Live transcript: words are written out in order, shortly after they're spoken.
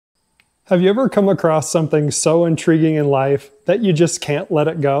Have you ever come across something so intriguing in life that you just can't let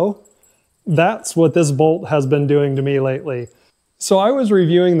it go? That's what this bolt has been doing to me lately. So I was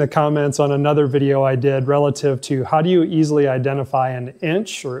reviewing the comments on another video I did relative to how do you easily identify an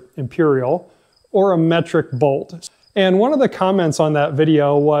inch or imperial or a metric bolt. And one of the comments on that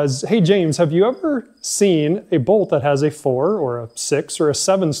video was, hey James, have you ever seen a bolt that has a 4 or a 6 or a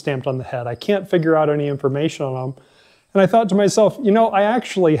 7 stamped on the head? I can't figure out any information on them. And I thought to myself, I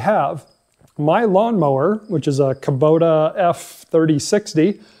actually have. My lawnmower, which is a Kubota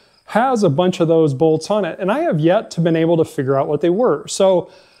F3060, has a bunch of those bolts on it, and I have yet to been able to figure out what they were.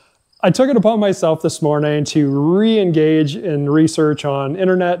 So I took it upon myself this morning to re-engage in research on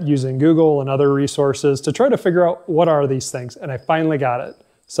internet using Google and other resources to try to figure out what are these things, and I finally got it.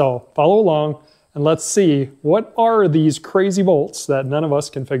 So follow along and let's see what are these crazy bolts that none of us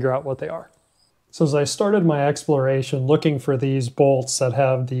can figure out what they are. So as I started my exploration looking for these bolts that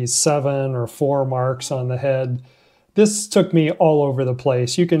have these 7 or 4 marks on the head, this took me all over the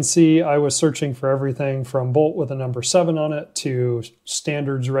place. You can see I was searching for everything from bolt with a number 7 on it to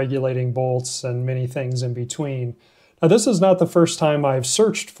standards regulating bolts and many things in between. Now this is not the first time I've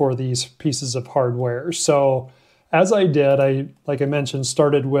searched for these pieces of hardware. So as I did, like I mentioned,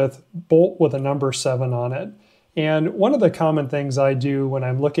 started with bolt with a number 7 on it. And one of the common things I do when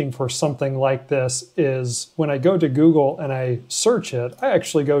I'm looking for something like this is when I go to Google and I search it, I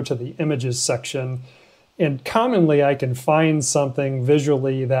actually go to the images section, and commonly I can find something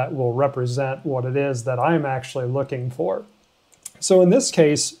visually that will represent what it is that I'm actually looking for. So in this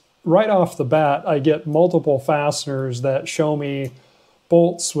case, right off the bat, I get multiple fasteners that show me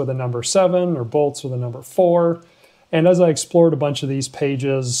bolts with a number 7 or bolts with a number 4. And as I explored a bunch of these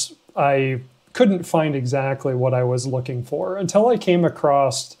pages, I couldn't find exactly what I was looking for until I came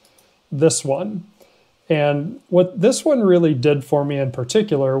across this one. And what this one really did for me in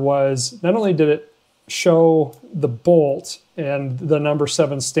particular was not only did it show the bolt and the number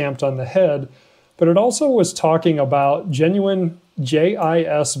 7 stamped on the head, but it also was talking about genuine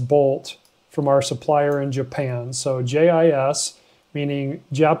JIS bolt from our supplier in Japan. So JIS meaning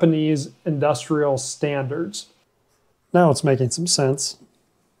Japanese Industrial Standards. Now it's making some sense.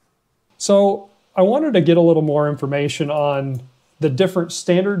 So I wanted to get a little more information on the different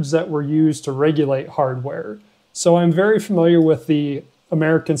standards that were used to regulate hardware. So I'm very familiar with the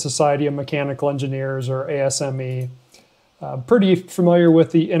American Society of Mechanical Engineers, or ASME. Pretty familiar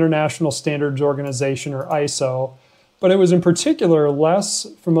with the International Standards Organization, or ISO, but I was in particular less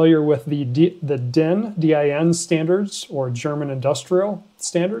familiar with the DIN standards, or German Industrial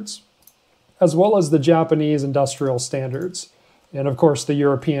Standards, as well as the Japanese Industrial Standards, and of course the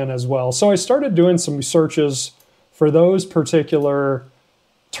European as well. So I started doing some searches for those particular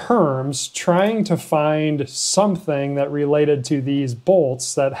terms, trying to find something that related to these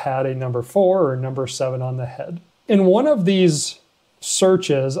bolts that had a number 4 or number 7 on the head. In one of these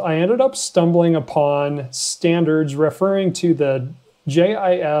searches, I ended up stumbling upon standards referring to the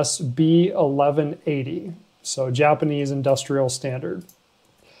JIS B1180, so Japanese Industrial Standard.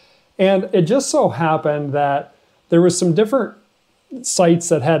 And it just so happened that there was some different sites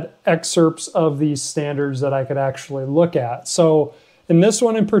that had excerpts of these standards that I could actually look at. So in this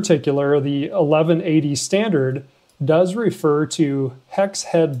one in particular, the 1180 standard does refer to hex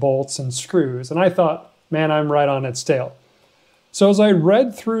head bolts and screws. And I thought, man, I'm right on its tail. So as I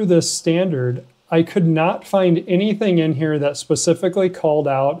read through this standard, I could not find anything in here that specifically called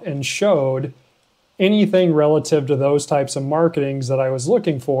out and showed anything relative to those types of markings that I was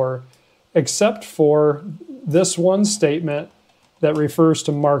looking for, except for this one statement that refers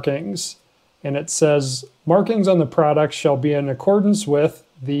to markings. And it says, markings on the product shall be in accordance with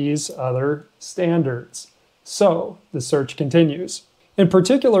these other standards. So the search continues. In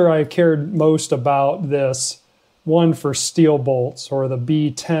particular, I cared most about this one for steel bolts, or the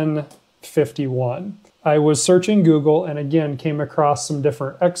B1051. I was searching Google and again came across some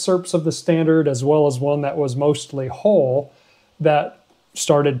different excerpts of the standard, as well as one that was mostly whole that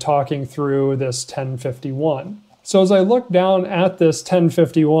started talking through this 1051. So as I looked down at this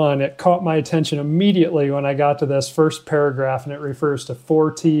 1051, it caught my attention immediately when I got to this first paragraph, and it refers to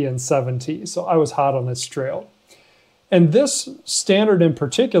 4T and 7T. So I was hot on its trail. And this standard in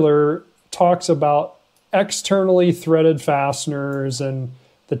particular talks about externally threaded fasteners and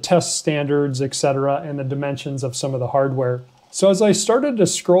the test standards, etc., and the dimensions of some of the hardware. So as I started to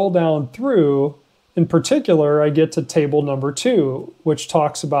scroll down through, in particular, I get to table number 2, which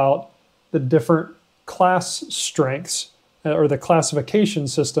talks about the different class strengths, or the classification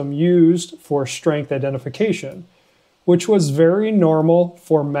system used for strength identification, which was very normal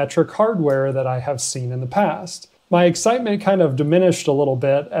for metric hardware that I have seen in the past. My excitement kind of diminished a little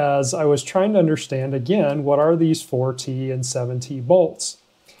bit as I was trying to understand again, what are these 4T and 7T bolts?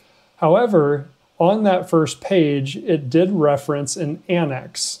 However, on that first page, it did reference an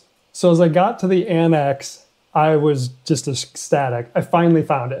annex. So as I got to the annex, I was just ecstatic. I finally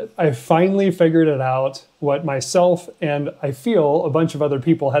found it. I finally figured it out. What myself and I feel a bunch of other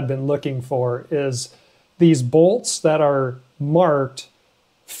people had been looking for is these bolts that are marked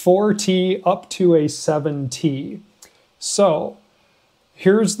 4T up to a 7T. So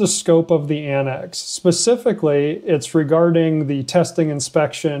here's the scope of the annex. Specifically, it's regarding the testing,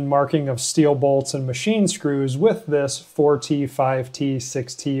 inspection, marking of steel bolts and machine screws with this 4T, 5T,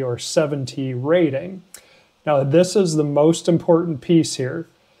 6T, or 7T rating. Now, this is the most important piece here.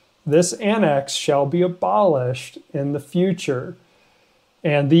 This annex shall be abolished in the future,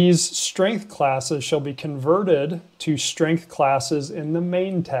 and these strength classes shall be converted to strength classes in the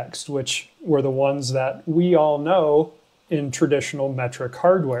main text, which were the ones that we all know in traditional metric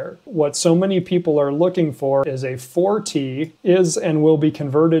hardware. What so many people are looking for is a 4T is and will be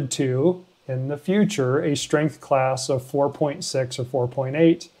converted to, in the future, a strength class of 4.6 or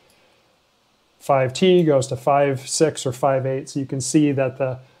 4.8. 5T goes to 5.6 or 5.8, so you can see that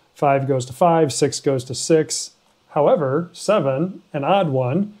the 5 goes to 5, 6 goes to 6. However, 7, an odd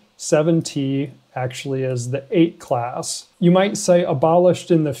one, 7T actually is the 8 class. You might say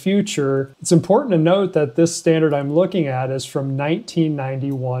abolished in the future. It's important to note that this standard I'm looking at is from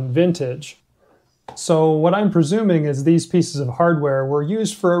 1991 vintage. So what I'm presuming is these pieces of hardware were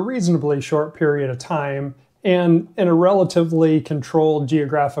used for a reasonably short period of time and in a relatively controlled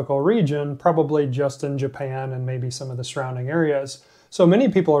geographical region, probably just in Japan and maybe some of the surrounding areas. So many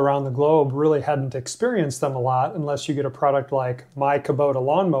people around the globe really hadn't experienced them a lot unless you get a product like my Kubota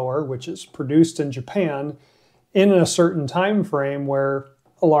lawnmower, which is produced in Japan in a certain time frame where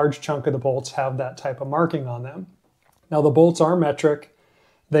a large chunk of the bolts have that type of marking on them. Now the bolts are metric.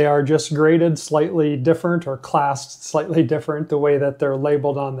 They are just graded slightly different or classed slightly different the way that they're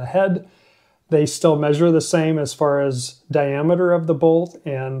labeled on the head. They still measure the same as far as diameter of the bolt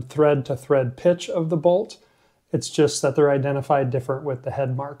and thread to thread pitch of the bolt. It's just that they're identified different with the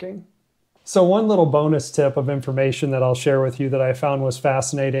head marking. So one little bonus tip of information that I'll share with you that I found was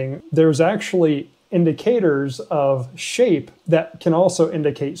fascinating. There's actually indicators of shape that can also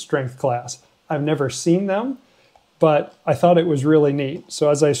indicate strength class. I've never seen them, but I thought it was really neat. So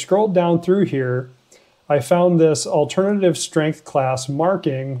as I scrolled down through here, I found this alternative strength class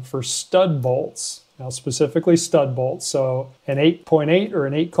marking for stud bolts. Now specifically stud bolts. So an 8.8 or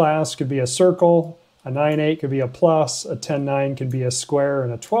an 8 class could be a circle, a 9.8 could be a plus, a 10.9 could be a square,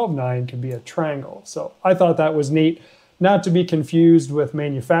 and a 12.9 could be a triangle. So I thought that was neat, not to be confused with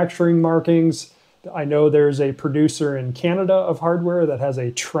manufacturing markings. I know there's a producer in Canada of hardware that has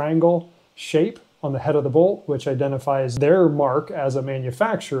a triangle shape on the head of the bolt, which identifies their mark as a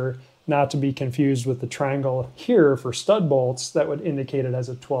manufacturer, not to be confused with the triangle here for stud bolts that would indicate it as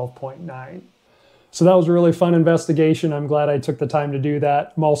a 12.9. So that was a really fun investigation. I'm glad I took the time to do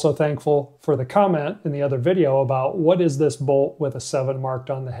that. I'm also thankful for the comment in the other video about what is this bolt with a 7 marked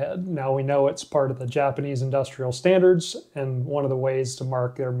on the head. Now we know it's part of the Japanese industrial standards and one of the ways to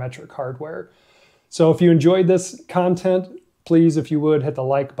mark their metric hardware. So if you enjoyed this content, please, if you would, hit the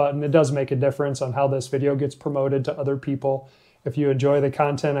like button. It does make a difference on how this video gets promoted to other people. If you enjoy the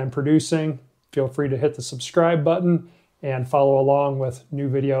content I'm producing, feel free to hit the subscribe button and follow along with new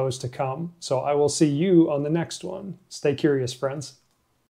videos to come. So I will see you on the next one. Stay curious, friends.